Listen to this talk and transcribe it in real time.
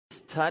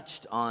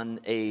touched on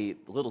a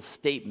little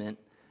statement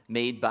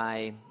made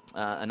by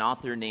an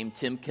author named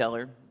Tim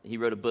Keller. He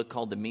wrote a book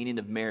called The Meaning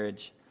of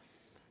Marriage,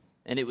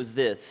 and it was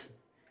this.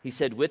 He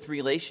said, with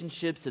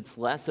relationships, it's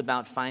less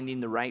about finding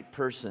the right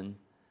person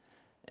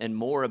and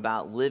more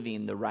about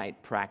living the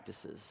right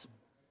practices.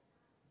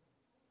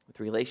 With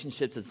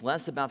relationships, it's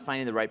less about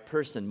finding the right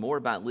person, more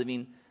about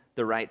living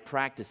the right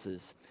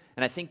practices.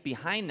 And I think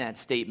behind that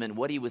statement,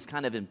 what he was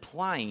kind of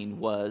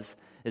implying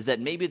is that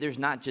maybe there's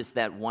not just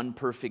that one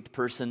perfect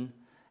person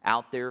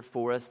out there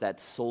for us, that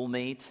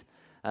soulmate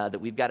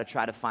that we've got to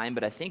try to find,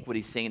 but I think what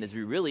he's saying is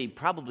we really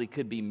probably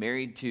could be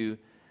married to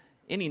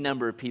any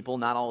number of people,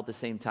 not all at the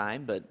same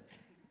time, but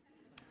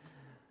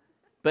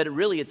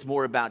really it's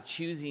more about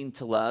choosing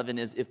to love, and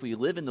if we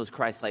live in those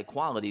Christ-like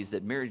qualities,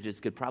 that marriages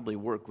could probably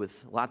work with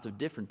lots of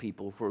different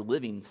people if we're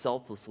living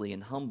selflessly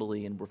and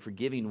humbly and we're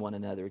forgiving one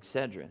another,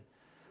 etc.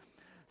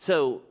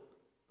 So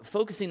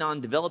focusing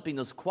on developing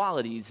those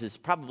qualities is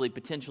probably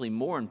potentially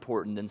more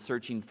important than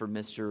searching for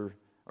Mr.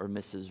 or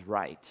Mrs.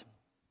 Right.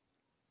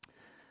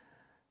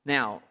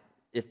 Now,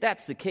 if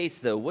that's the case,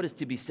 though, what is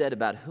to be said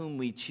about whom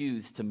we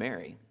choose to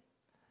marry?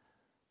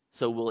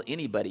 So will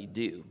anybody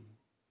do?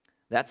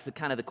 That's the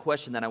kind of the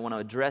question that I want to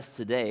address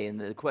today, and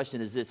the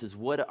question is this, is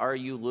what are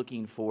you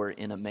looking for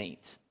in a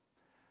mate?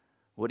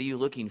 What are you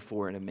looking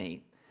for in a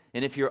mate?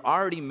 And if you're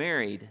already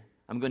married,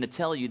 I'm going to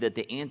tell you that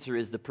the answer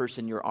is the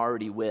person you're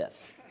already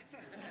with.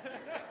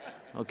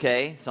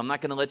 Okay? So I'm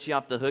not going to let you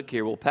off the hook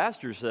here. Well,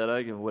 pastor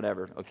said,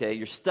 whatever. Okay?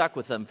 You're stuck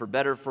with them for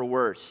better or for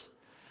worse.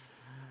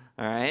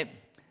 All right?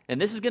 And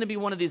this is going to be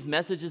one of these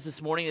messages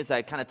this morning, as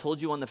I kind of told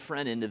you on the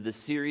front end of this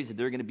series, that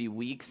there are going to be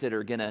weeks that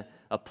are going to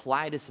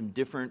apply to some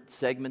different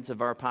segments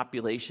of our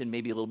population,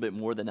 maybe a little bit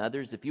more than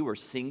others. If you are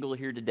single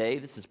here today,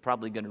 this is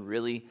probably going to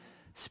really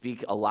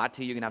speak a lot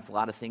to you. You're going to have a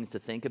lot of things to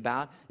think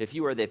about. If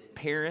you are the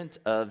parent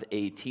of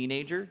a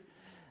teenager,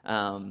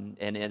 and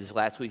as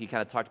last week, he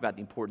kind of talked about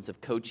the importance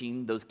of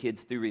coaching those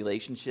kids through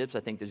relationships,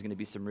 I think there's going to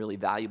be some really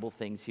valuable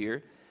things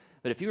here.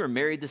 But if you are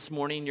married this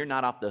morning, you're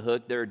not off the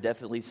hook. There are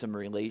definitely some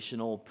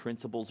relational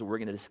principles that we're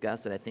going to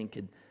discuss that I think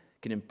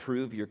can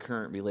improve your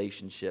current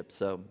relationship.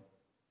 So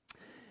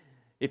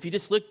if you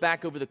just look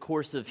back over the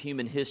course of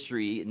human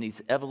history and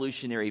these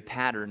evolutionary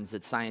patterns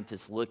that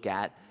scientists look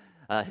at,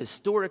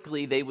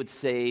 historically they would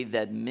say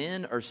that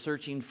men are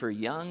searching for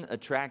young,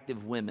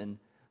 attractive women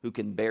who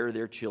can bear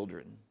their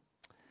children.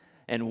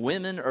 And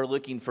women are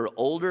looking for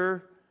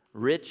older,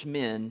 rich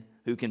men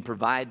who can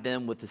provide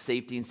them with the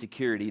safety and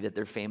security that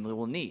their family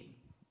will need.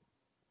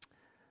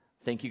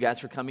 Thank you guys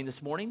for coming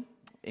this morning,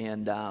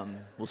 and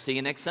we'll see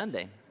you next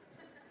Sunday.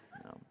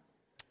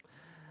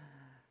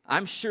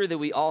 I'm sure that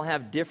we all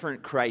have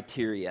different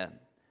criteria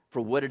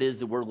for what it is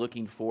that we're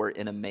looking for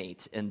in a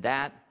mate, and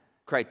that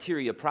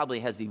criteria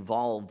probably has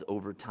evolved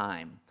over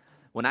time.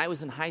 When I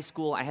was in high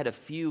school, I had a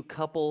few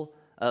couple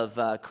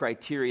of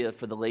criteria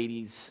for the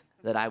ladies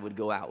that I would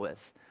go out with.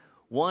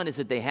 One is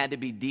that they had to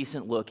be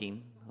decent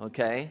looking,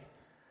 okay?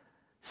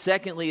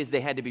 Secondly is they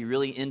had to be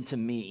really into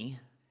me.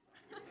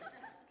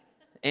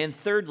 And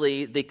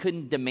thirdly, they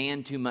couldn't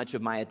demand too much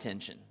of my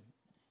attention.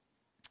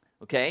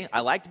 Okay, I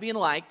liked being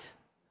liked.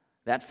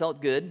 That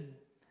felt good.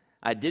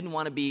 I didn't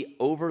want to be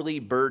overly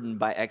burdened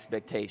by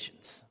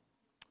expectations.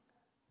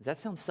 Does that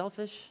sound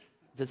selfish?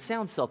 Does it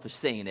sound selfish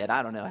saying it?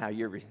 I don't know how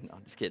you're reading. No,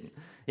 I'm just kidding.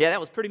 Yeah, that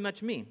was pretty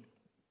much me.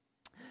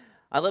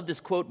 I love this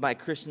quote by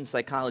Christian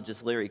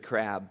psychologist Larry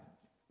Crabb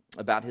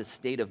about his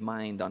state of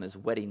mind on his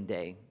wedding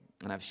day.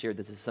 And I've shared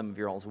this at some of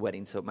your all's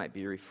weddings, so it might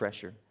be a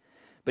refresher.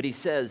 But he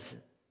says,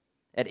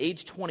 at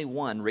age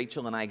 21,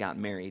 Rachel and I got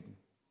married.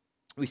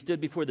 We stood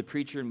before the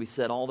preacher and we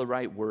said all the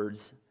right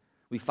words.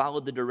 We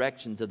followed the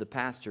directions of the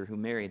pastor who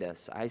married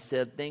us. I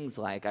said things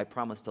like, I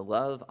promise to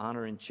love,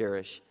 honor, and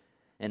cherish,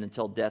 and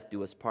until death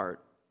do us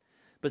part.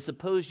 But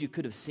suppose you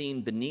could have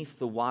seen beneath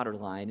the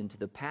waterline into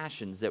the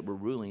passions that were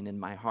ruling in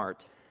my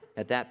heart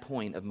at that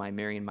point of my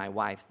marrying my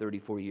wife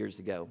 34 years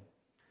ago.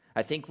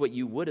 I think what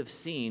you would have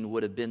seen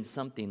would have been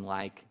something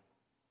like,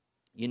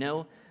 you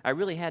know, I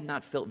really had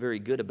not felt very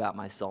good about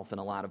myself in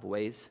a lot of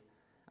ways.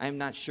 I am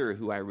not sure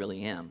who I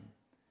really am.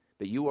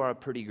 But you are a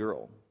pretty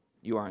girl.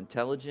 You are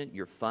intelligent,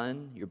 you're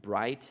fun, you're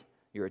bright,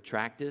 you're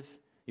attractive.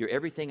 You're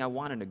everything I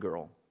want in a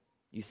girl.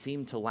 You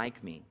seem to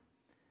like me.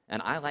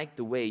 And I like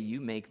the way you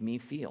make me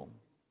feel.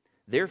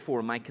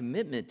 Therefore, my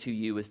commitment to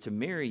you is to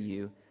marry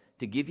you,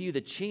 to give you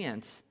the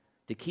chance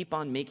to keep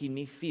on making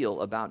me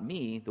feel about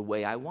me the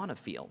way I want to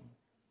feel.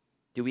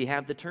 Do we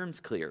have the terms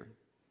clear?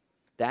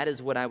 That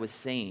is what I was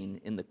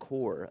saying in the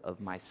core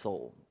of my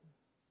soul.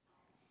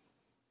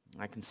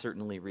 I can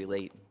certainly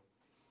relate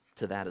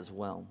to that as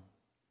well.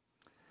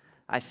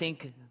 I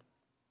think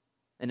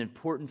an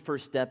important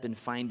first step in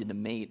finding a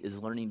mate is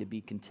learning to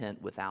be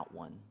content without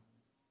one.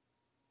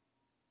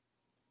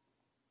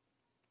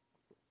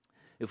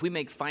 If we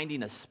make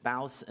finding a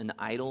spouse an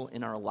idol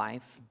in our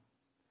life,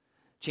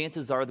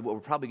 chances are that what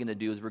we're probably going to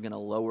do is we're going to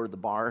lower the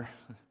bar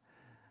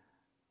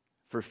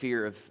for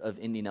fear of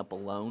ending up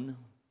alone.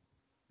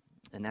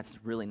 And that's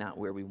really not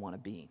where we want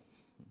to be.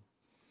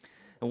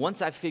 And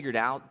once I figured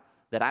out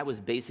that I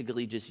was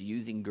basically just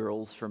using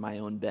girls for my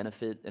own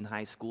benefit in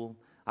high school,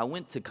 I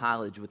went to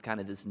college with kind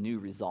of this new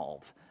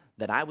resolve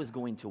that I was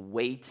going to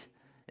wait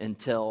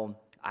until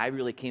I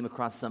really came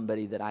across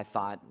somebody that I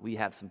thought we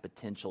have some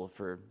potential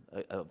for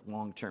a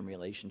long-term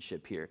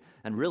relationship here.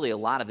 And really a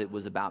lot of it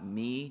was about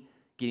me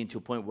getting to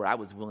a point where I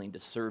was willing to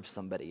serve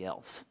somebody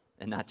else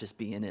and not just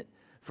be in it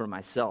for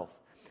myself.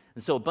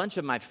 And so a bunch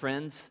of my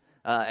friends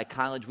at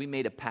college, we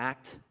made a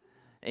pact,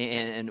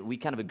 and we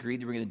kind of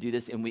agreed we were going to do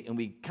this, and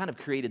we kind of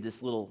created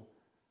this little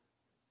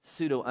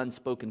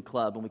pseudo-unspoken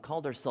club, and we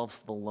called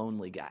ourselves the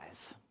Lonely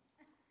Guys.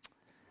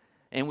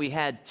 And we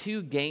had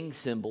 2 gang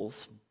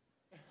symbols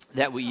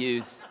that we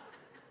used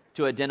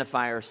to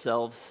identify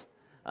ourselves.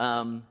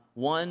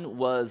 One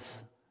was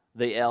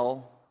the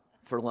L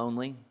for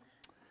lonely,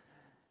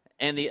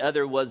 and the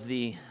other was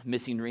the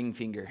missing ring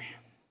finger.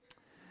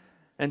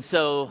 And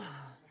so,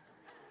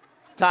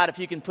 Todd, if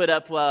you can put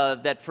up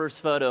that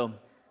first photo.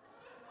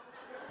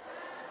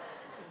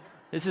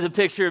 This is a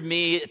picture of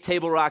me at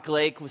Table Rock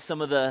Lake with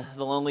some of the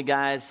lonely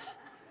guys.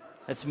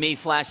 That's me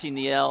flashing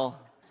the L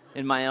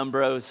in my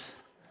Umbros.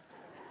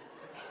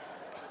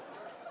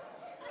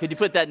 Could you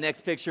put that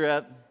next picture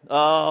up?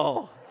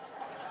 Oh.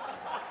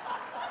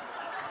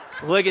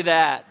 Look at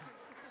that.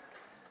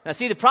 Now,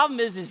 see, the problem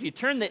is if you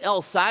turn the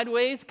L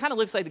sideways, it kind of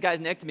looks like the guy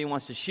next to me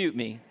wants to shoot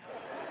me.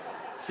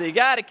 So you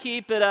got to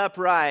keep it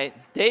upright.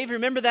 Dave,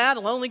 remember that,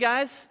 the Lonely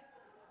Guys?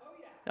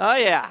 Oh,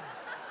 yeah.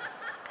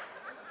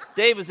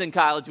 Dave was in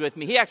college with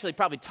me. He actually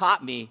probably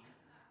taught me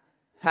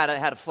how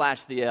to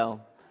flash the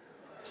L.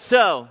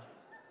 So,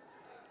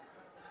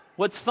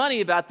 what's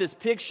funny about this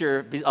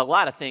picture, a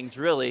lot of things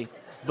really,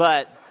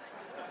 but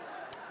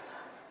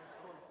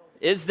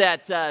is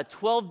that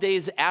 12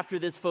 days after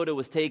this photo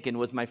was taken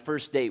was my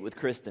first date with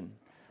Kristen.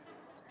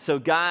 So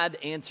God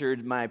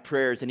answered my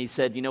prayers, and he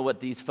said, you know what,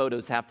 these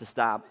photos have to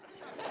stop.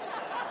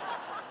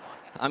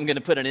 I'm going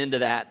to put an end to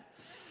that.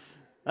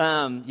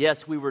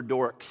 Yes, we were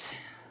dorks.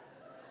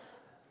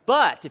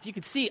 But if you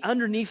could see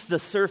underneath the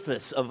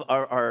surface of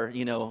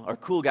our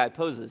cool guy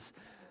poses,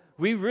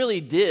 we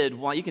really did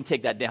want, you can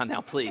take that down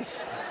now,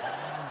 please.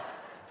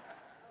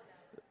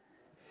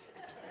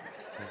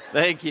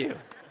 Thank you.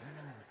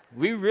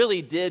 We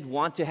really did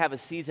want to have a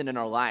season in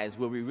our lives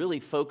where we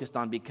really focused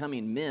on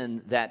becoming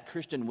men that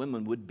Christian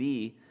women would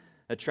be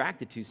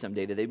attracted to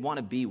someday, that they'd want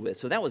to be with.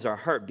 So that was our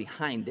heart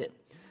behind it.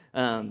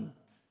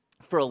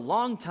 For a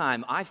long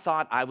time, I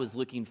thought I was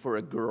looking for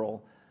a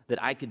girl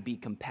that I could be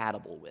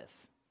compatible with.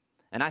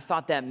 And I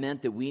thought that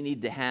meant that we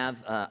needed to have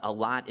a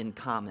lot in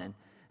common.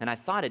 And I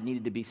thought it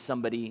needed to be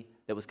somebody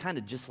that was kind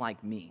of just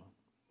like me.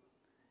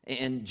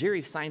 And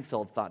Jerry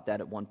Seinfeld thought that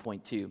at one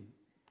point too.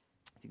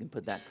 If you can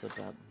put that clip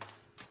up.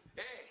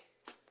 Hey,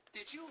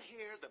 did you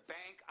hear the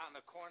bank on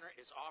the corner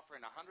is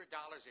offering $100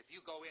 if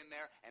you go in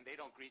there and they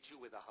don't greet you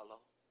with a hello?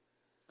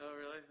 Oh,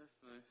 really? That's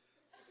nice.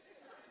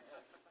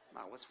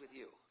 Now, what's with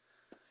you?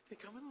 I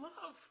think I'm in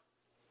love.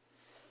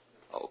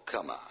 Oh,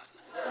 come on.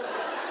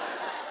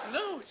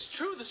 No, it's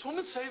true. This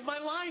woman saved my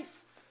life.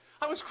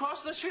 I was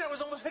crossing the street. I was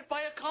almost hit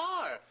by a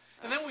car.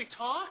 And then we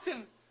talked,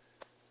 and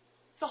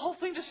the whole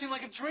thing just seemed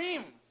like a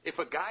dream.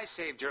 If a guy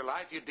saved your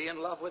life, you'd be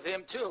in love with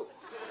him, too.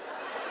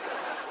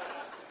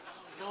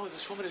 No,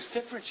 this woman is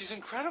different. She's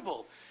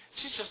incredible.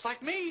 She's just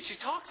like me. She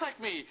talks like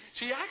me.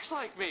 She acts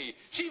like me.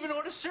 She even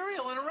orders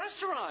cereal in a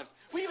restaurant.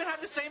 We even have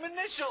the same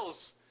initials.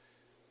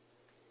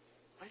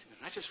 Wait a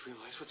minute. I just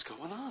realized what's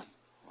going on.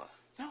 What?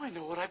 Now I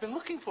know what I've been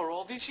looking for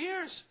all these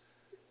years.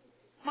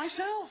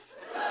 Myself.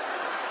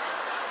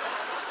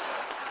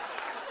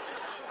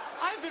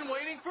 I've been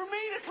waiting for me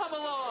to come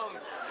along.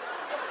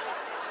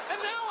 And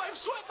now I've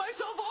swept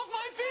myself off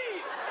my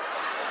feet.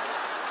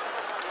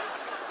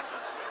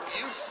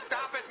 You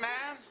stop it,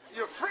 man.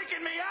 You're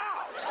freaking me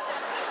out.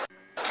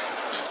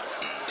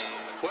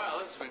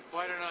 Well, it's been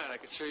quite a night. I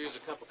could sure use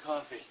a cup of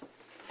coffee.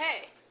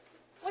 Hey,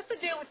 what's the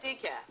deal with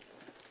decaf?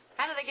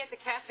 How do they get the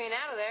caffeine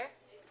out of there?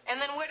 And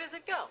then where does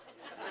it go?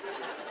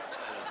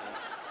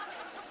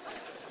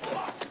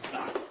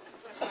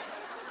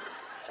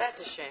 That's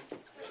a shame.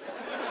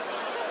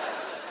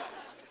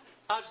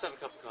 I'll just have a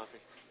cup of coffee.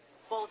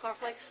 Bowl of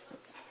cornflakes?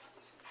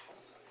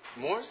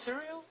 More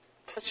cereal?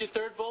 That's your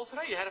third bowl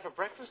today. You had it for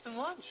breakfast and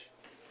lunch.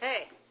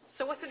 Hey,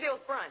 so what's the deal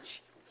with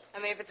brunch? I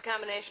mean, if it's a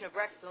combination of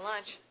breakfast and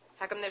lunch,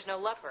 how come there's no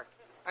lupper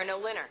or no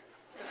linner?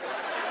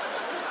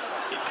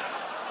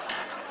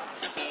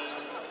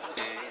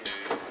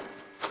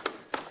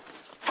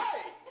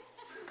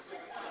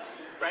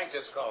 Frank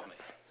just called me.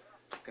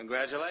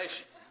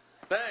 Congratulations.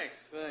 Thanks.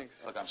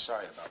 Look, I'm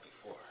sorry about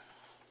before.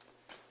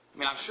 I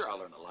mean, I'm sure I'll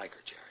learn to like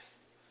her, Jerry.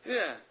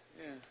 Yeah.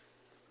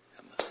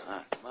 Come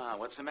on,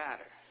 what's the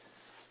matter?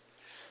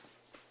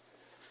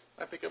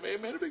 I think I may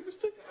have made a big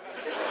mistake.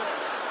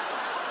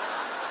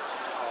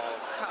 Oh,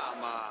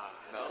 come on.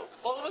 No.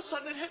 All of a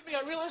sudden it hit me.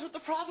 I realized what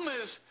the problem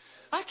is.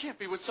 I can't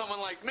be with someone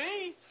like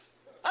me.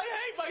 I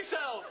hate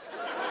myself.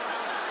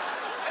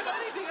 If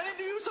anything, I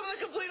need to do something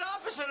the complete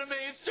opposite of me.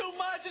 It's too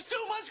much,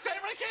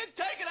 Kramer. I can't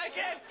take it.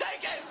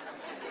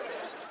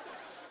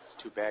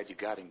 It's too bad you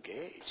got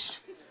engaged.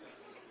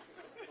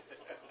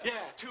 Yeah,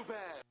 too bad.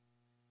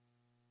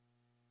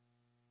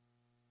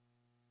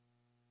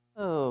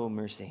 Oh,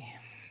 mercy.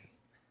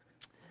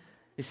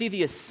 You see,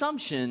 the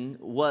assumption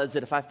was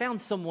that if I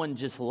found someone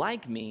just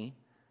like me,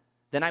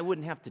 then I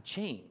wouldn't have to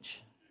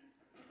change.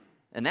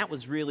 And that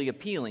was really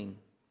appealing.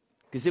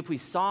 Because if we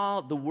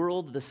saw the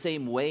world the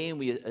same way and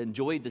we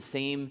enjoyed the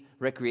same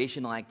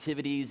recreational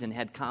activities and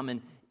had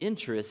common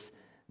interests,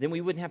 then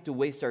we wouldn't have to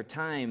waste our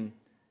time,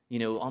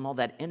 on all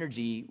that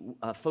energy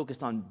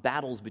focused on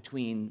battles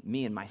between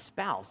me and my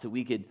spouse. That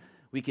we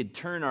could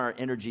turn our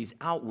energies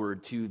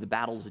outward to the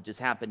battles that just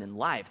happen in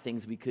life,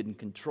 things we couldn't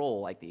control,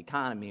 like the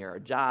economy or our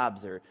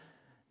jobs or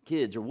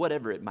kids or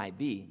whatever it might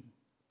be.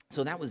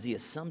 So that was the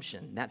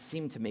assumption. That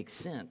seemed to make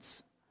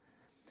sense.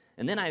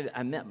 And then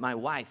I met my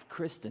wife,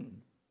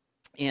 Kristen,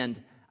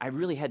 and I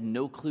really had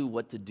no clue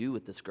what to do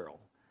with this girl.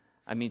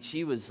 I mean,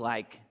 she was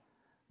like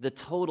the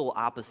total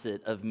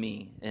opposite of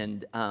me,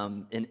 and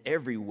in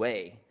every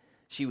way.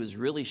 She was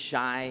really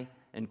shy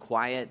and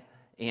quiet,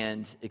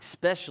 and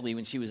especially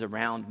when she was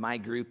around my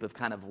group of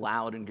kind of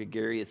loud and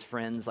gregarious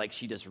friends, like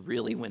she just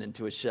really went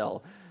into a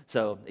shell.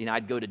 So,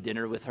 I'd go to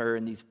dinner with her,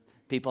 and these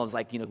people, I was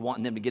like,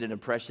 wanting them to get an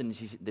impression.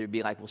 They'd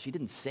be like, well, she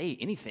didn't say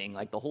anything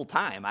like the whole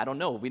time. I don't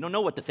know. We don't know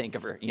what to think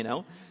of her,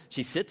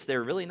 She sits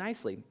there really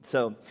nicely.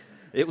 So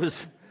it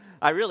was,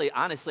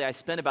 honestly, I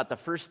spent about the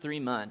first 3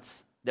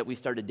 months that we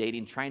started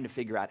dating trying to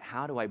figure out,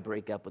 how do I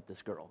break up with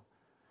this girl?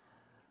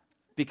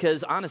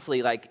 Because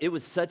honestly, it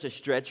was such a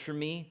stretch for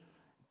me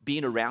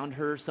being around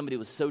her. Somebody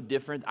was so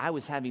different. I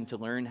was having to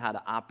learn how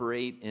to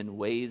operate in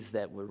ways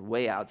that were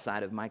way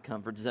outside of my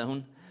comfort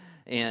zone.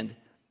 And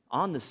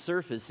on the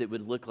surface, it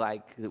would look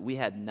like that we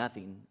had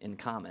nothing in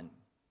common.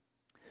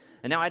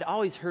 And now I'd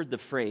always heard the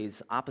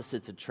phrase,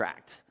 opposites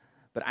attract,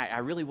 but I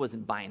really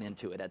wasn't buying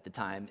into it at the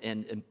time,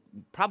 and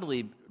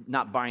probably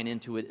not buying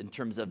into it in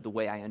terms of the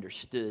way I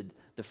understood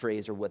the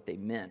phrase or what they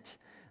meant.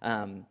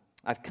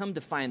 I've come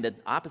to find that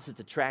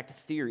opposites attract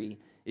theory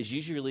is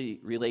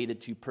usually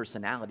related to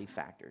personality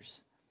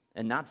factors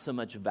and not so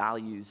much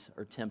values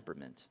or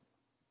temperament.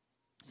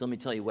 So let me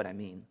tell you what I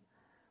mean.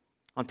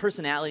 On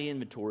personality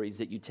inventories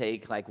that you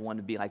take, like one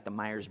would be like the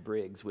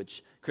Myers-Briggs,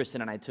 which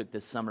Kristen and I took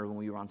this summer when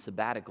we were on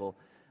sabbatical.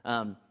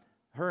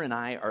 Her and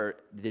I are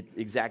the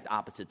exact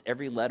opposites.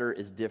 Every letter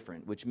is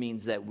different, which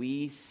means that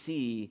we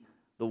see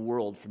the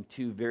world from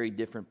two very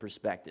different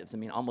perspectives. I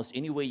mean, almost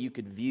any way you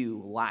could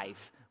view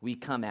life, we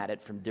come at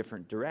it from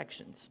different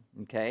directions,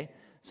 okay?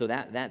 So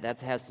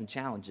that has some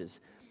challenges.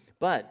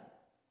 But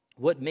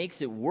what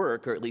makes it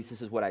work, or at least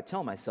this is what I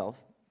tell myself,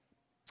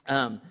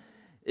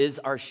 is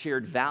our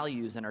shared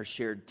values and our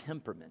shared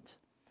temperament.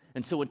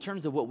 And so in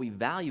terms of what we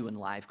value in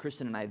life,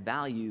 Kristen and I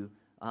value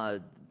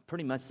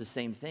pretty much the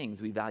same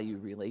things. We value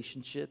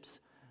relationships.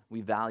 We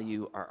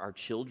value our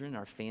children,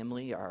 our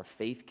family, our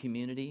faith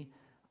community,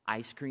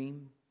 ice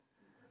cream.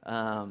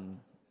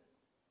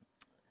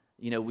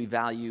 We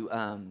value,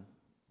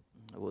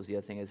 what was the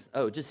other thing?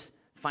 Just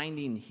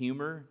finding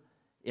humor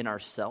in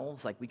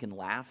ourselves. Like we can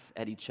laugh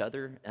at each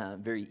other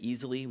very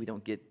easily. We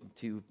don't get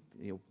too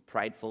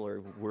prideful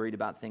or worried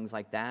about things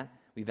like that.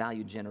 We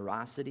value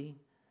generosity.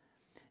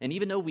 And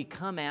even though we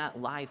come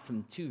at life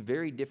from two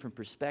very different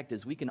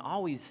perspectives, we can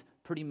always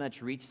pretty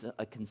much reach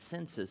a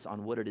consensus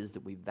on what it is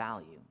that we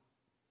value.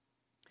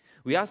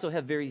 We also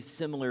have very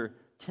similar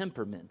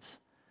temperaments.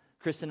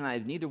 Kristen and I,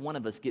 neither one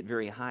of us get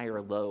very high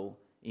or low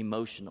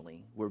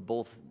emotionally. We're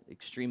both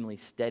extremely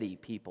steady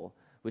people,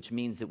 which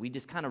means that we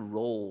just kind of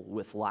roll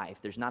with life.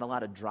 There's not a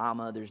lot of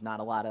drama. There's not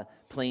a lot of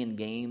playing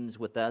games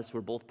with us.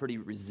 We're both pretty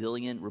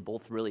resilient. We're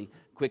both really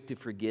quick to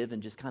forgive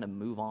and just kind of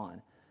move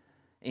on.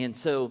 And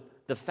so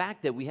the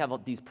fact that we have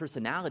these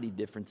personality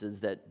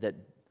differences that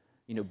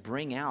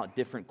bring out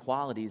different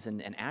qualities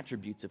and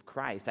attributes of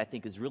Christ, I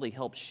think has really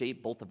helped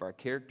shape both of our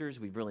characters.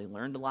 We've really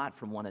learned a lot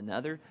from one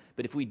another.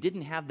 But if we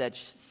didn't have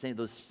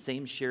those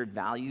same shared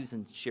values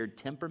and shared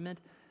temperament,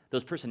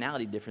 those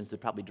personality differences would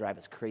probably drive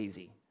us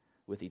crazy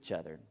with each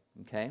other,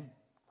 okay?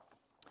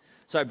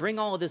 So I bring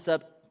all of this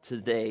up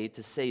today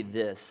to say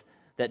this,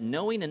 that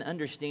knowing and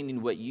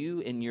understanding what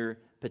you and your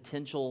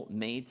potential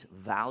mate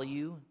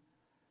value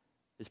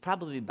is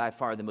probably by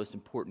far the most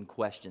important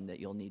question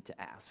that you'll need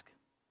to ask.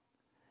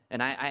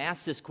 And I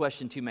ask this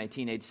question to my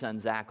teenage son,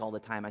 Zach, all the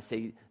time. I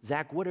say,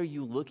 Zach, what are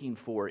you looking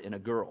for in a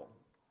girl?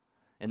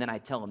 And then I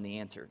tell him the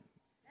answer.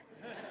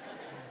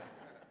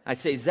 I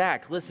say,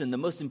 Zach, listen, the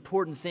most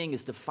important thing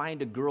is to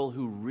find a girl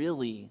who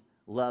really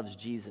loves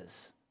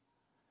Jesus.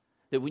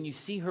 That when you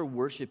see her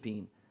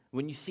worshiping,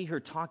 when you see her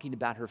talking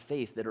about her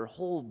faith, that her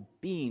whole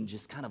being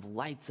just kind of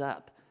lights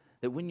up.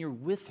 That when you're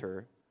with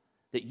her,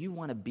 that you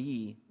want to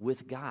be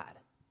with God.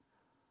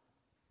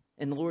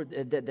 And Lord,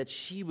 that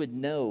she would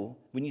know,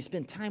 when you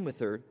spend time with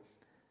her,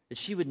 that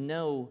she would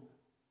know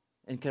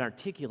and can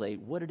articulate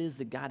what it is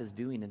that God is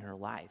doing in her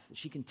life. That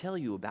she can tell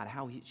you about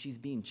how she's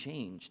being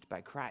changed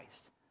by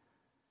Christ.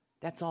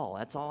 That's all.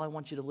 That's all I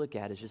want you to look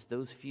at is just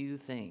those few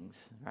things,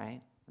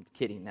 right? I'm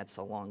kidding. That's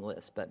a long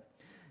list, but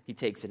he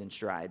takes it in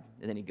stride,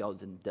 and then he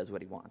goes and does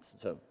what he wants.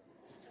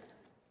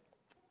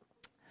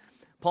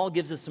 Paul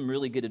gives us some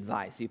really good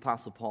advice, the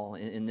Apostle Paul,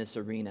 in this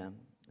arena.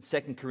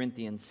 2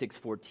 Corinthians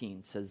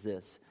 6:14 says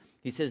this.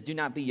 He says, "Do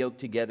not be yoked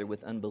together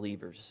with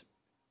unbelievers.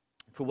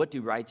 For what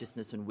do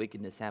righteousness and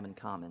wickedness have in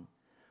common?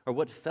 Or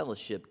what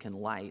fellowship can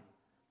light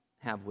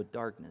have with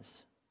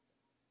darkness?"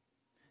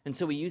 And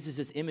so he uses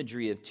this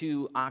imagery of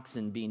two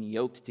oxen being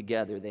yoked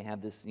together. They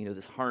have this,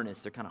 this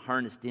harness. They're kind of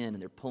harnessed in,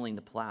 and they're pulling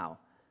the plow.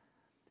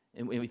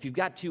 And if you've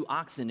got two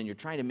oxen and you're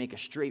trying to make a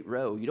straight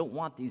row, you don't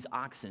want these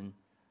oxen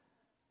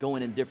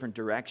going in different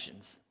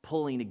directions,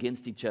 pulling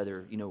against each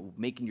other,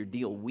 making your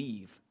deal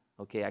weave.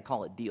 Okay, I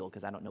call it deal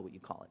because I don't know what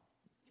you call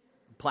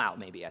it. Plow,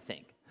 maybe, I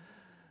think.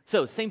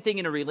 So, same thing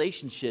in a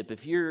relationship.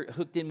 If you're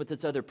hooked in with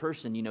this other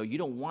person, you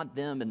don't want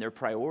them and their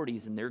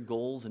priorities and their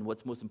goals and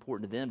what's most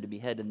important to them to be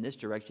headed in this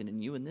direction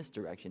and you in this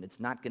direction. It's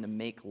not going to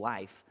make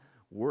life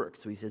work.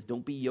 So he says,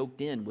 don't be yoked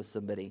in with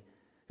somebody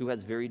who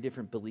has very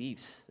different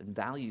beliefs and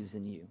values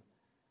than you.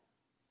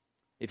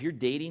 If you're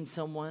dating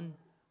someone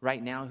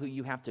right now who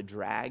you have to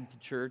drag to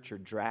church or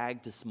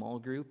drag to small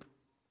group,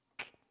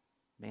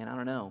 man, I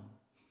don't know.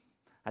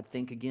 I'd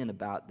think again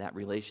about that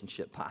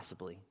relationship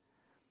possibly.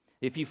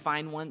 If you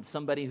find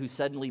somebody who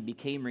suddenly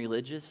became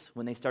religious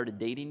when they started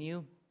dating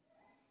you,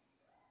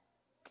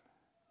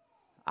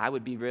 I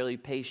would be really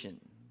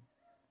patient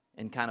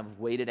and kind of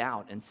wait it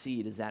out and see,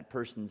 is that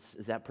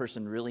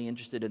person really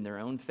interested in their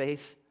own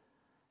faith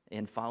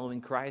and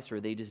following Christ, or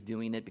are they just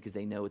doing it because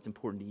they know it's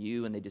important to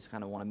you and they just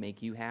kind of want to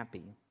make you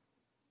happy?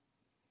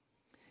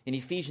 In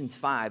Ephesians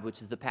 5,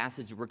 which is the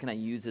passage we're going to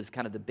use as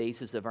kind of the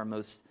basis of our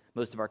most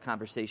of our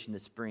conversation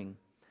this spring,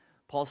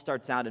 Paul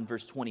starts out in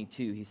verse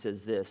 22. He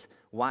says this,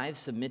 "Wives,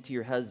 submit to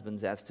your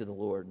husbands as to the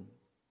Lord."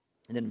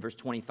 And then in verse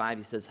 25,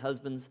 he says,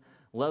 "Husbands,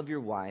 love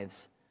your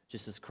wives,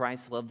 just as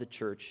Christ loved the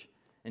church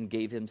and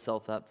gave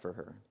himself up for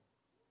her."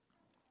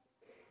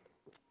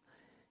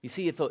 You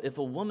see, if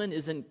a woman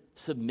isn't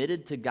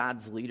submitted to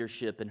God's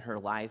leadership in her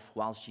life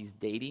while she's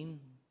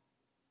dating,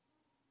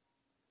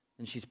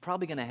 then she's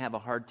probably going to have a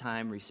hard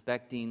time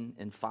respecting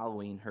and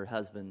following her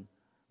husband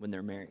when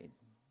they're married.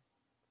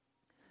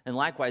 And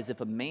likewise, if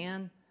a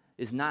man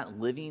is not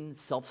living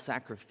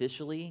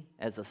self-sacrificially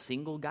as a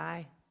single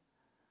guy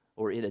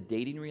or in a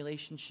dating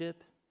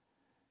relationship,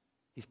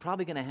 he's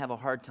probably going to have a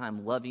hard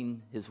time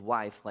loving his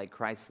wife like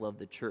Christ loved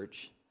the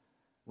church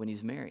when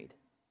he's married.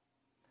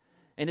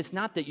 And it's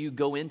not that you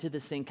go into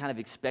this thing kind of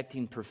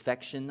expecting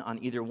perfection on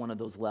either one of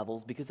those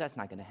levels, because that's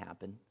not going to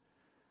happen.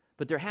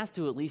 But there has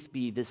to at least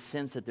be this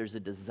sense that there's a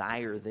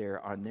desire there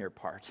on their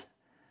part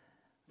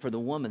for the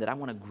woman, that I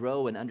want to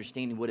grow in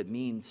understanding what it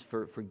means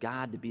for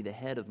God to be the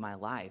head of my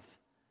life.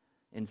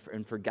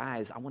 And for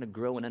guys, I want to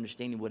grow in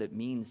understanding what it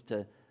means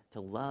to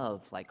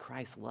love like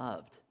Christ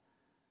loved.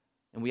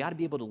 And we ought to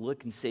be able to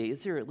look and say,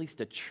 is there at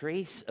least a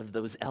trace of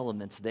those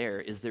elements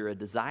there? Is there a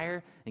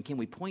desire? And can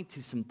we point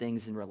to some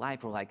things in real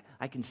life where, like,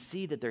 I can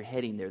see that they're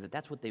heading there, that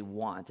that's what they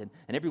want. And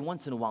every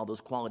once in a while, those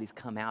qualities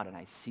come out and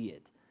I see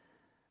it.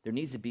 There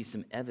needs to be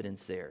some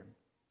evidence there.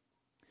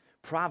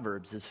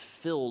 Proverbs is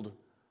filled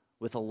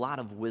with a lot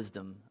of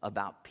wisdom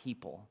about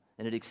people.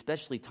 And it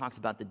especially talks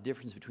about the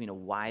difference between a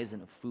wise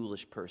and a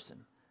foolish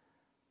person.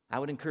 I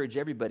would encourage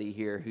everybody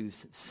here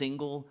who's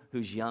single,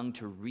 who's young,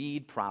 to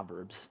read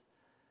Proverbs.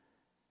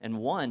 And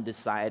one,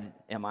 decide,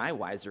 am I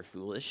wise or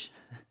foolish?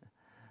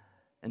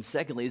 And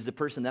secondly, is the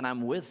person that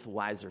I'm with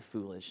wise or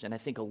foolish? And I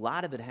think a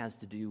lot of it has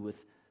to do with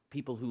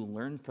people who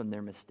learn from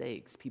their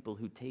mistakes, people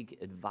who take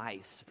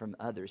advice from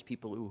others,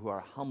 people who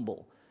are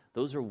humble.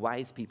 Those are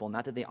wise people.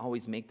 Not that they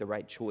always make the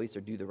right choice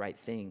or do the right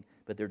thing,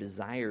 but their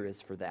desire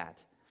is for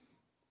that.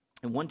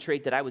 And one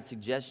trait that I would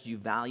suggest you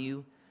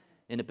value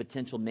in a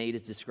potential mate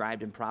is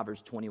described in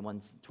Proverbs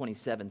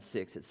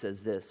 27:6. It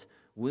says this,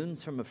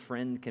 "Wounds from a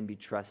friend can be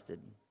trusted,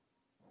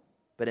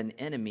 but an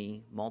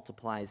enemy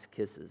multiplies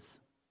kisses."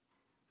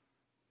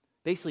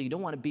 Basically, you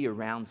don't want to be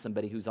around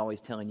somebody who's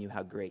always telling you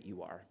how great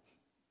you are.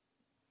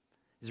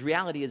 The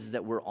reality is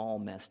that we're all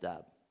messed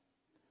up.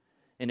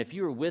 And if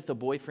you're with a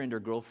boyfriend or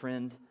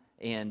girlfriend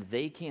and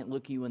they can't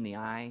look you in the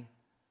eye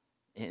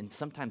and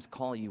sometimes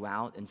call you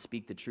out and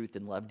speak the truth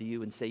in love to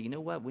you and say, you know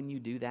what, when you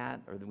do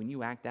that or when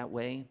you act that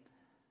way,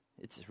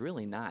 it's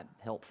really not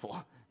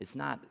helpful. It's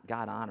not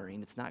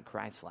God-honoring. It's not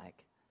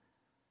Christ-like.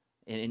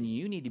 And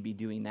you need to be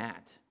doing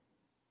that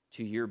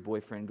to your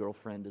boyfriend,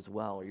 girlfriend as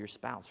well, or your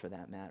spouse for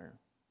that matter.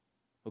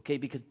 Okay,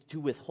 because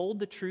to withhold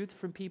the truth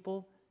from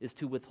people is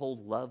to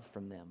withhold love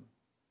from them.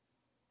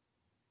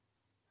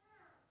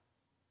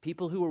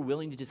 People who are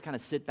willing to just kind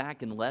of sit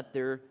back and let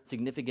their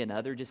significant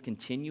other just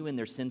continue in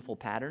their sinful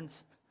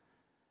patterns,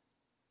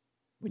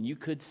 when you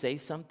could say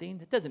something,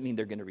 that doesn't mean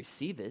they're going to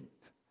receive it,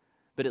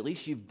 but at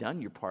least you've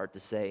done your part to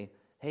say,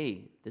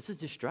 hey, this is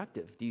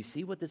destructive. Do you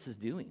see what this is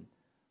doing?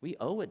 We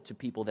owe it to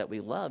people that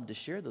we love to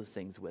share those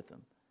things with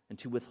them, and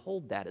to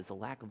withhold that is a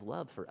lack of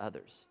love for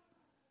others.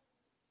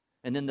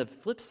 And then the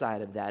flip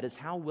side of that is,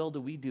 how well do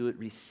we do at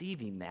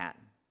receiving that?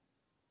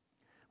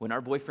 When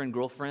our boyfriend,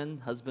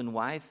 girlfriend, husband,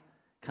 wife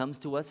comes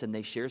to us and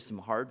they share some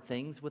hard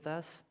things with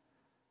us,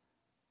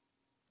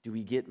 do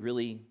we get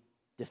really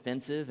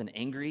defensive and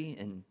angry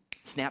and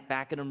snap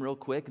back at them real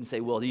quick and say,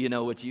 well, do you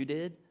know what you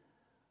did?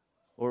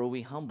 Or are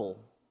we humble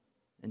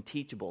and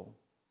teachable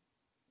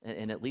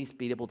and at least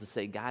be able to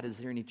say, God, is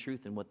there any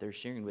truth in what they're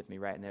sharing with me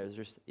right now?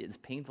 As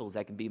painful as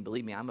that can be, and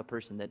believe me, I'm a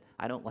person that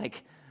I don't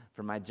like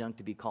for my junk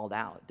to be called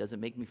out. It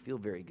doesn't make me feel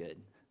very good.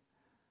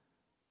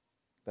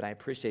 But I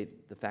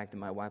appreciate the fact that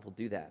my wife will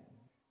do that.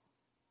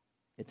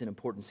 It's an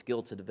important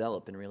skill to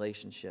develop in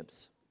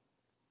relationships.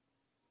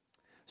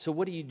 So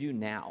what do you do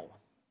now?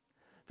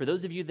 For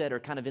those of you that are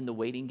kind of in the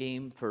waiting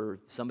game for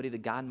somebody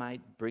that God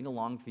might bring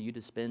along for you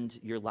to spend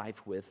your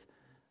life with,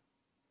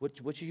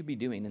 what should you be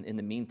doing in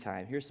the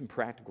meantime? Here's some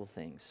practical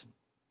things.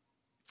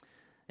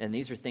 And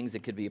these are things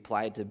that could be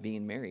applied to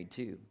being married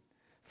too.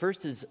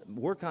 First is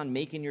work on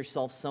making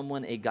yourself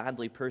someone a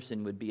godly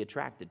person would be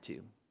attracted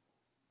to.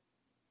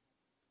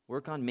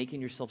 Work on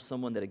making yourself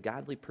someone that a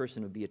godly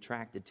person would be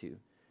attracted to.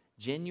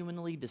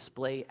 Genuinely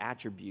display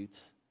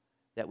attributes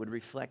that would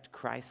reflect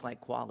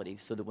Christ-like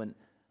qualities so that when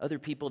other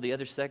people, the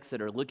other sex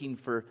that are looking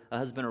for a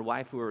husband or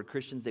wife who are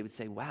Christians, they would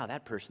say, wow,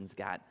 that person's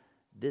got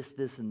this,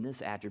 and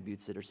this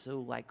attributes that are so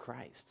like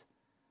Christ.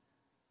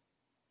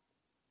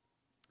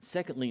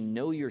 Secondly,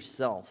 know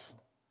yourself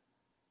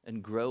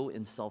and grow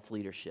in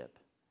self-leadership.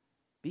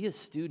 Be a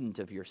student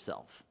of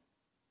yourself.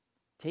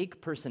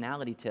 Take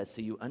personality tests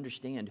so you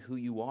understand who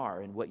you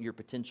are and what your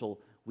potential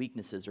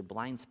weaknesses or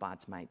blind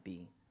spots might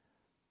be.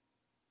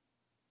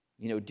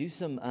 Do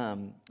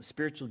some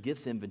spiritual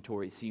gifts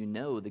inventory so you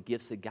know the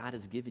gifts that God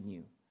has given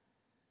you.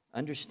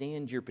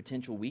 Understand your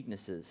potential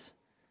weaknesses.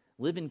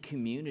 Live in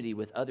community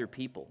with other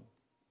people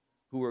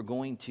who are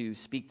going to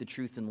speak the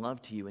truth in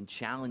love to you and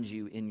challenge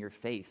you in your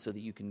faith so that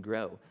you can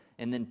grow.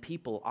 And then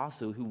people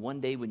also who one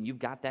day when you've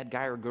got that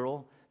guy or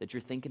girl that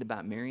you're thinking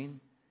about marrying,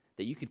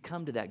 that you could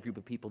come to that group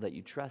of people that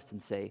you trust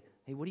and say,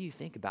 hey, what do you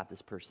think about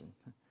this person?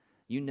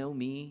 You know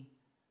me.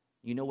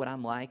 You know what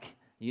I'm like.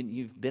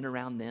 You've been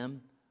around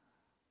them.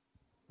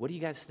 What do you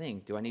guys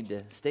think? Do I need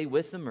to stay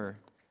with them or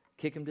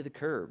kick them to the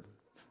curb?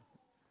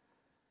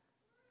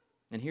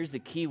 And here's the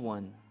key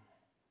one.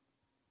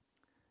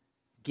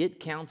 Get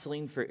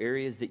counseling for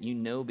areas that you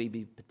know may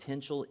be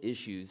potential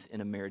issues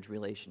in a marriage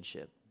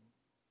relationship.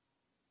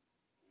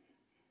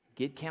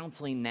 Get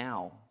counseling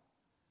now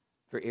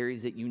for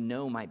areas that you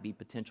know might be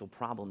potential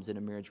problems in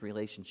a marriage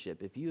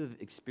relationship. If you have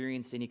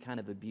experienced any kind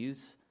of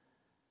abuse,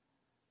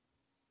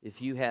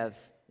 if you have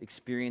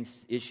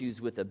experienced issues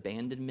with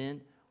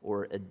abandonment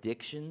or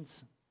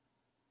addictions,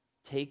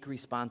 take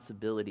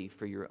responsibility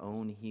for your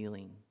own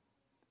healing.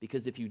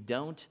 Because if you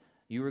don't,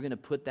 you are going to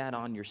put that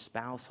on your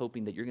spouse,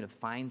 hoping that you're going to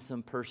find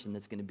some person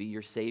that's going to be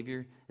your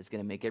savior, that's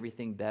going to make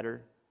everything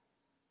better,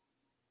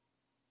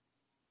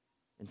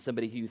 and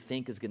somebody who you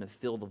think is going to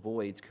fill the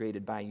voids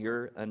created by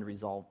your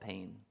unresolved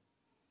pain.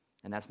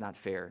 And that's not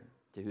fair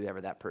to whoever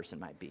that person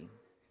might be,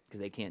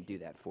 because they can't do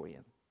that for you.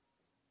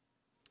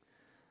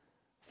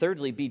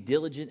 Thirdly, be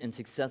diligent and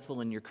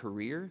successful in your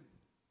career.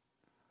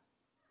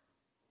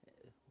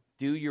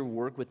 Do your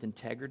work with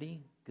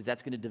integrity, because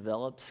that's going to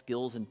develop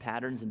skills and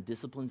patterns and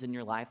disciplines in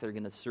your life that are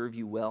going to serve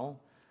you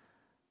well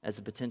as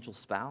a potential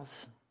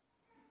spouse.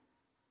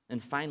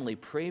 And finally,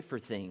 pray for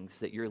things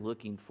that you're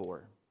looking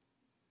for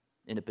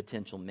in a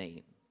potential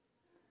mate.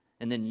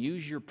 And then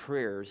use your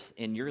prayers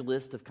and your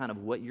list of kind of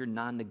what your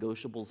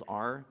non-negotiables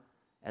are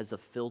as a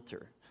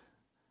filter.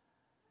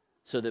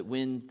 So that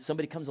when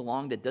somebody comes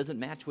along that doesn't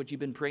match what you've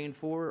been praying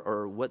for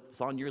or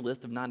what's on your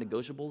list of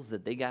non-negotiables,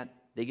 that they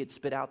get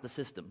spit out the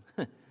system.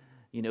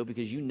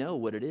 Because you know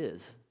what it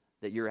is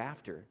that you're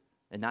after,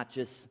 and not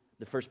just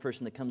the first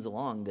person that comes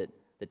along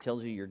that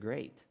tells you you're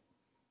great.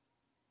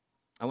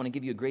 I want to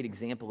give you a great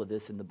example of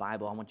this in the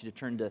Bible. I want you to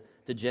turn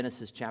to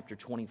Genesis chapter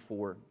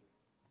 24,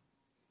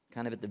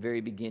 kind of at the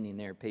very beginning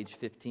there, page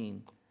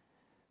 15.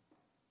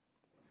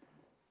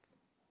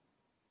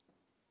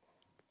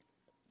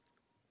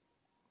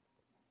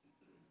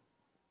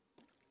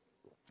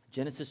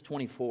 Genesis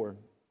 24.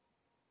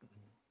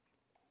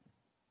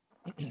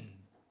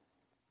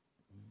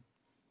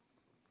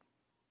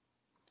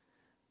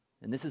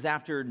 And this is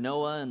after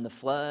Noah and the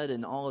flood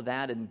and all of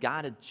that, and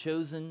God had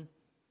chosen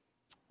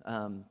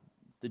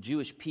the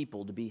Jewish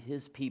people to be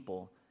his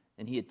people,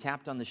 and he had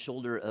tapped on the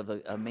shoulder of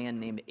a man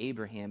named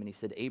Abraham, and he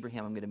said,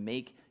 Abraham, I'm going to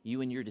make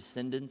you and your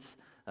descendants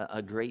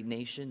a great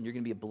nation. You're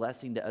going to be a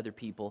blessing to other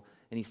people.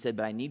 And he said,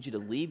 but I need you to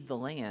leave the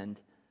land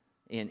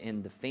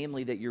and the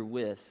family that you're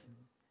with,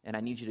 and I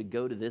need you to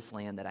go to this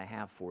land that I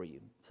have for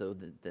you. So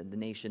the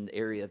nation, the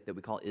area that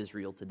we call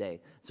Israel today.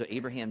 So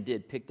Abraham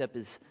picked up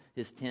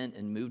his tent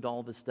and moved all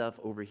of his stuff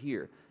over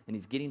here. And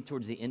he's getting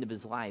towards the end of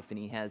his life, and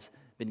he has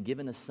been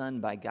given a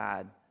son by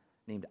God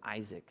named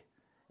Isaac.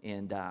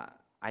 And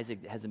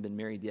Isaac hasn't been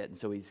married yet, and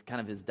so he's kind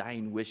of his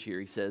dying wish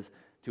here. He says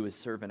to his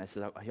servant, I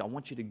said, I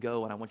want you to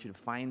go, and I want you to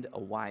find a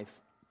wife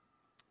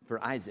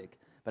for Isaac,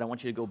 but I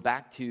want you to go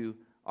back to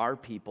our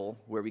people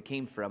where we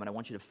came from, and I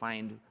want you to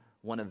find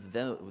one of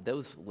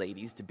those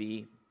ladies to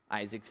be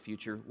Isaac's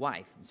future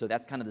wife. So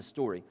that's kind of the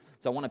story.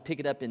 So I want to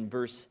pick it up in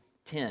verse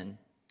 10.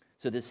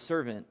 So this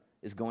servant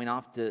is going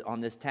off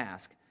on this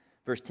task.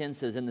 Verse 10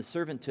 says, and the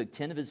servant took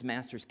 10 of his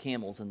master's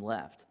camels and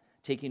left.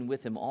 Taking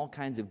with him all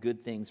kinds of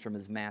good things from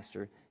his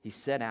master, he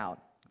set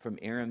out from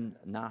Aram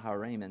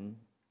Naharaim,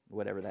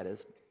 whatever that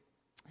is,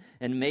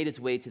 and made his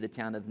way to the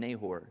town of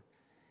Nahor.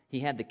 He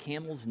had the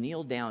camels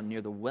kneel down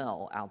near the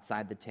well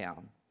outside the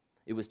town.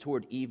 It was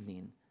toward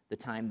evening, the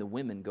time the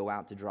women go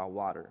out to draw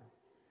water.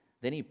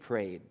 Then he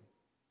prayed,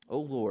 "O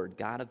Lord,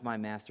 God of my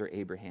master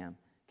Abraham,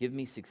 give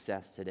me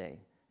success today,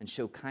 and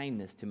show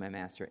kindness to my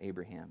master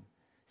Abraham.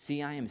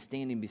 See, I am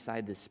standing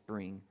beside this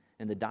spring,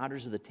 and the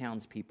daughters of the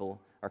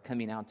townspeople are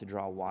coming out to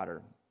draw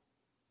water.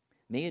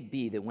 May it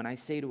be that when I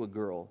say to a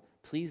girl,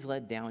 'Please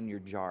let down your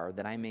jar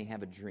that I may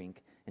have a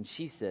drink,' and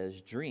she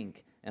says,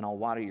 'Drink, and I'll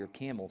water your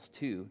camels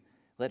too,'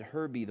 let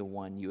her be the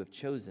one you have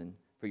chosen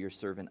for your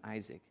servant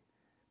Isaac.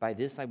 By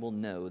this I will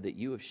know that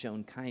you have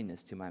shown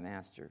kindness to my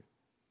master."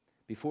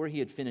 Before he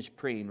had finished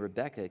praying,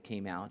 Rebekah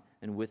came out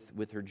and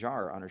with her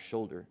jar on her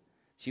shoulder.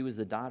 She was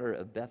the daughter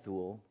of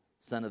Bethuel,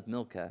 son of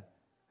Milcah,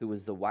 who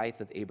was the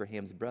wife of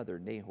Abraham's brother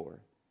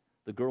Nahor.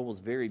 The girl was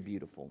very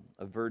beautiful,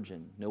 a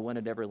virgin. No one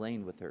had ever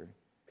lain with her.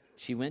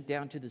 She went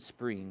down to the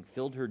spring,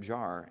 filled her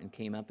jar, and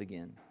came up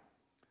again.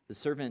 The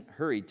servant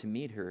hurried to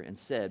meet her and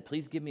said,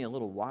 "Please give me a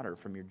little water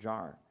from your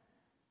jar."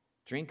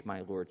 "Drink,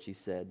 my lord," she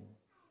said,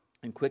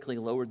 and quickly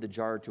lowered the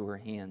jar to her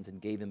hands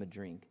and gave him a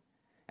drink.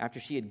 After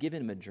she had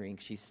given him a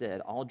drink, she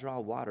said, "I'll draw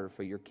water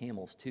for your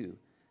camels too,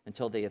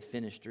 until they have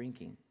finished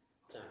drinking."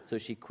 So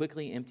she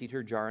quickly emptied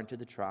her jar into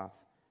the trough,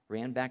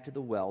 ran back to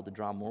the well to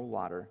draw more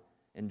water,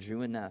 and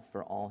drew enough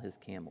for all his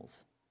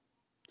camels.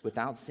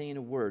 Without saying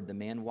a word, the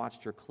man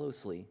watched her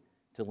closely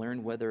to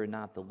learn whether or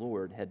not the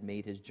Lord had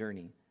made his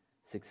journey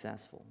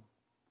successful.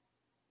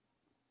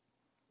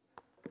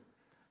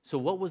 So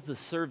what was the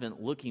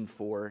servant looking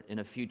for in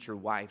a future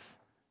wife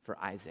for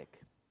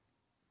Isaac?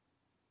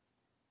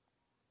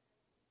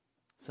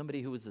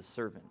 Somebody who was a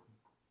servant.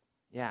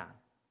 Yeah.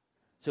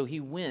 So he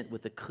went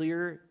with a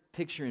clear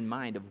picture in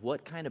mind of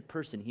what kind of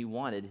person he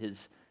wanted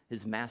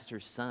his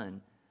master's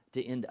son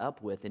to end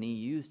up with, and he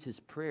used his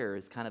prayer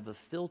as kind of a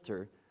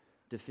filter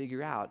to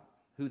figure out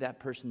who that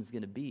person's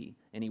going to be,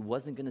 and he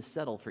wasn't going to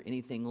settle for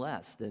anything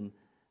less than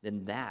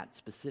that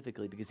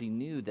specifically, because he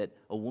knew that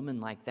a woman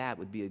like that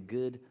would be a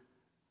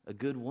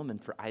good woman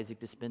for Isaac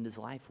to spend his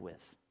life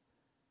with.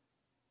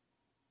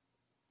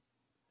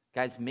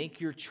 Guys,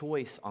 make your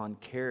choice on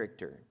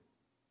character,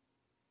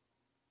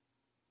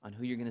 on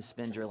who you're going to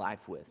spend your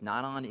life with,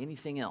 not on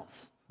anything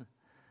else,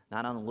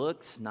 not on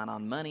looks, not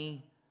on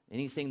money,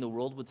 anything the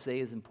world would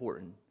say is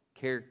important.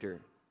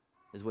 Character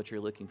is what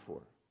you're looking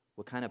for.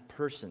 What kind of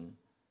person?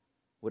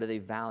 What do they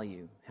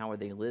value? How are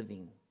they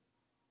living?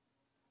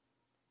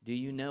 Do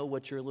you know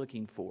what you're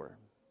looking for?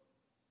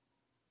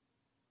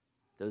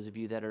 Those of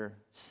you that are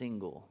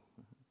single,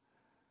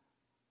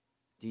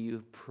 do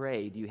you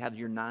pray? Do you have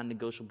your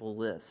non-negotiable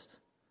list?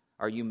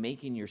 Are you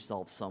making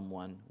yourself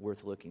someone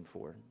worth looking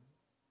for?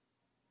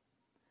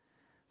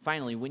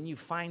 Finally, when you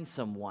find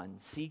someone,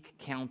 seek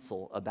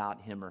counsel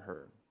about him or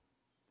her.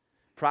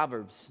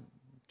 Proverbs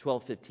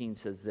 12:15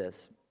 says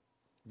this,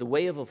 "The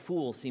way of a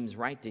fool seems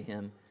right to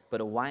him,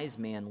 but a wise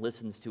man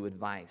listens to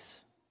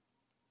advice."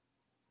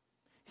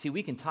 See,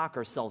 we can talk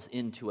ourselves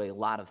into a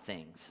lot of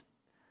things,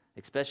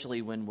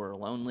 especially when we're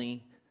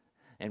lonely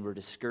and we're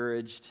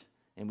discouraged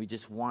and we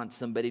just want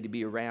somebody to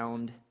be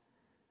around.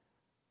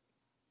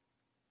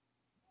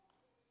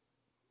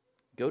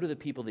 Go to the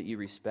people that you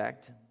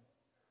respect,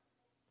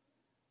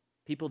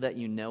 people that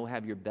you know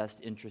have your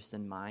best interests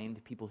in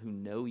mind, people who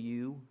know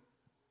you,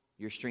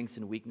 your strengths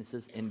and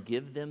weaknesses, and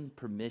give them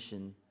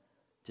permission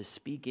to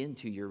speak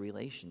into your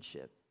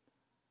relationship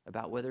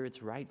about whether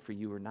it's right for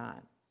you or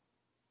not.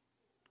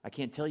 I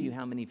can't tell you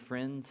how many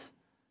friends,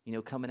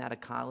 coming out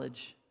of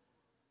college,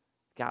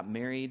 got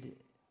married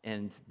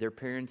and their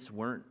parents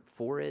weren't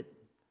for it,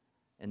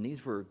 and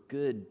these were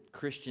good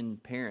Christian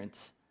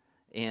parents,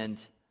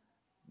 and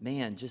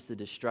man, just the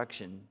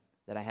destruction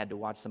that I had to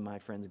watch some of my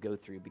friends go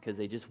through because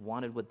they just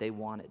wanted what they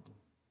wanted.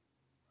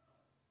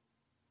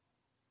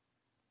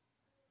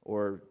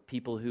 Or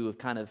people who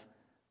have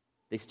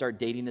they start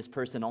dating this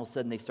person, all of a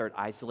sudden they start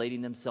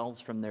isolating themselves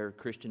from their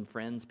Christian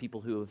friends,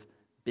 people who have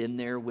been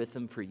there with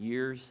them for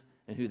years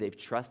and who they've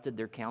trusted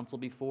their counsel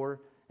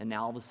before, and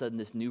now all of a sudden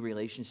this new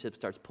relationship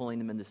starts pulling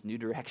them in this new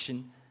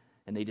direction,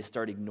 and they just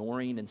start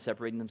ignoring and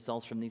separating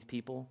themselves from these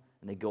people,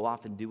 and they go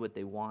off and do what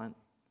they want,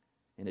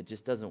 and it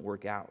just doesn't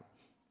work out.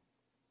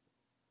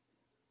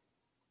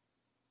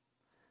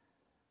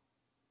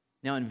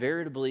 Now,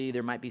 invariably,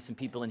 there might be some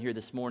people in here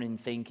this morning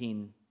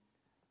thinking,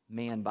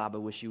 "Man, Bob, I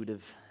wish you would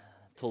have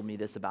told me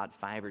this about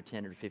 5 or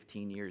 10 or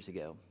 15 years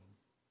ago.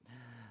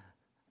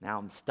 Now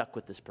I'm stuck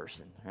with this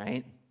person,"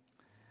 right?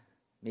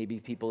 Maybe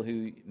people who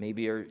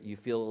you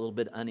feel a little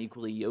bit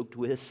unequally yoked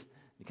with.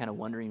 You're kind of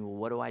wondering, well,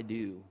 what do I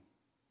do?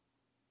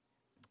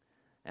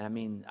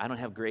 And I don't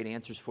have great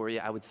answers for you.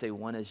 I would say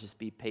one is just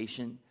be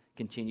patient,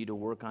 continue to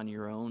work on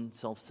your own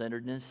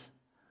self-centeredness.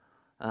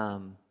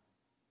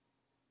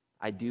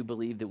 I do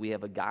believe that we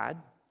have a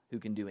God who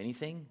can do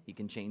anything. He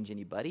can change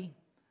anybody,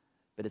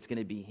 but it's going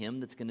to be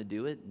Him that's going to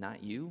do it,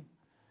 not you.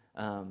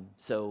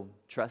 So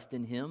trust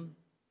in Him.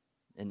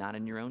 and not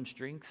in your own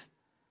strength.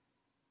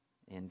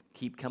 And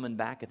keep coming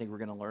back. I think we're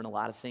going to learn a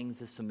lot of things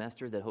this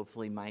semester that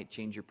hopefully might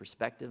change your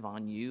perspective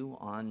on you,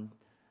 on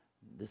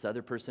this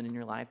other person in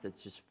your life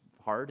that's just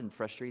hard and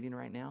frustrating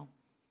right now.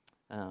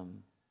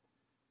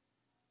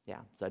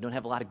 So I don't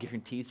have a lot of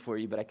guarantees for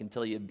you, but I can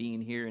tell you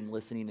being here and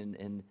listening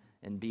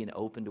and being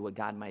open to what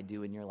God might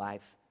do in your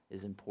life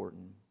is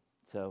important.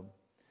 So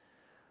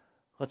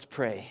let's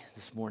pray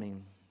this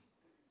morning.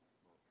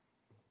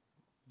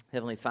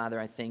 Heavenly Father,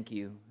 I thank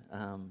you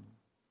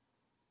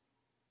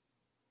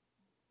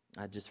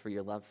just for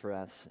your love for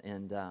us.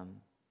 And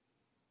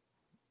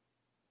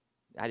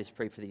I just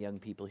pray for the young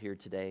people here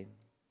today.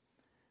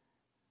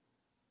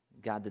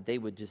 God, that they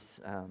would just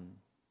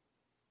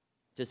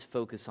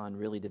focus on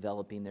really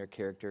developing their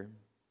character,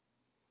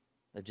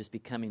 of just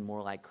becoming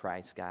more like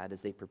Christ, God,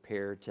 as they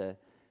prepare to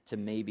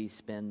maybe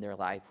spend their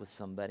life with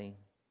somebody.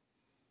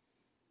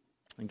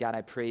 And God,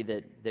 I pray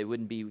that they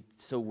wouldn't be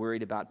so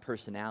worried about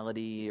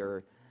personality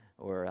or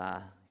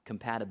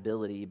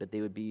compatibility, but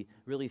they would be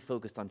really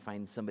focused on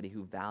finding somebody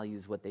who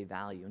values what they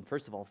value. And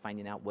first of all,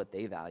 finding out what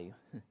they value,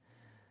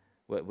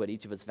 what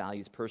each of us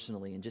values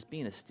personally, and just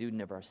being a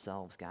student of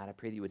ourselves, God. I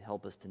pray that you would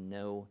help us to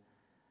know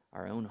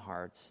our own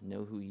hearts,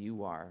 know who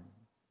you are,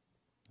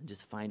 and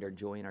just find our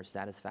joy and our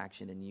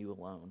satisfaction in you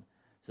alone,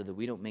 so that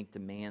we don't make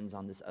demands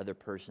on this other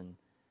person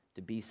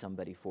to be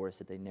somebody for us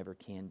that they never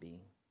can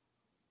be.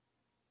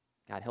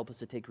 God, help us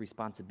to take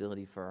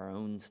responsibility for our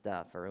own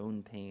stuff, our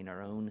own pain,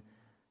 our own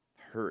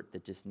hurt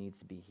that just needs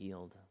to be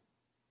healed.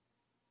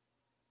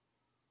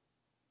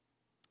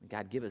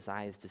 God, give us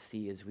eyes to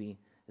see as we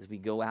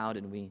go out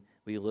and we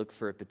look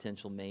for a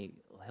potential mate.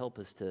 Help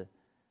us to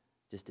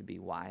be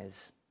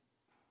wise.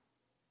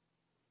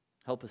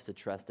 Help us to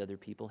trust other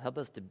people. Help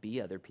us to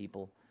be other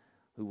people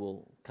who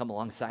will come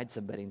alongside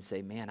somebody and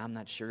say, man, I'm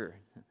not sure.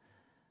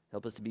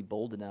 Help us to be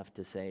bold enough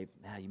to say,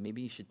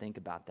 maybe you should think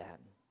about that.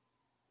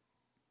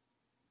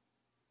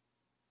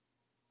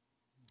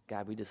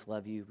 God, we just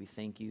love you. We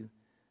thank you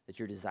that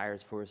your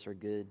desires for us are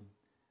good.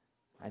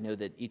 I know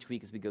that each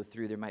week as we go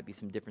through, there might be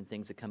some different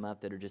things that come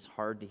up that are just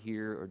hard to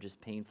hear or just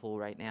painful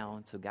right now.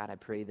 And so, God, I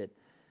pray that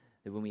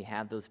when we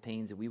have those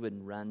pains, that we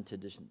wouldn't run to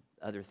just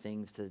other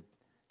things to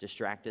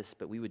distract us,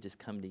 but we would just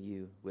come to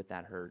you with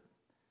that hurt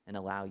and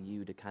allow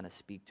you to kind of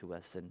speak to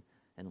us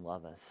and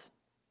love us.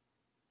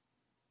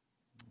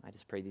 I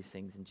just pray these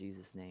things in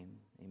Jesus' name.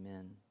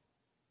 Amen.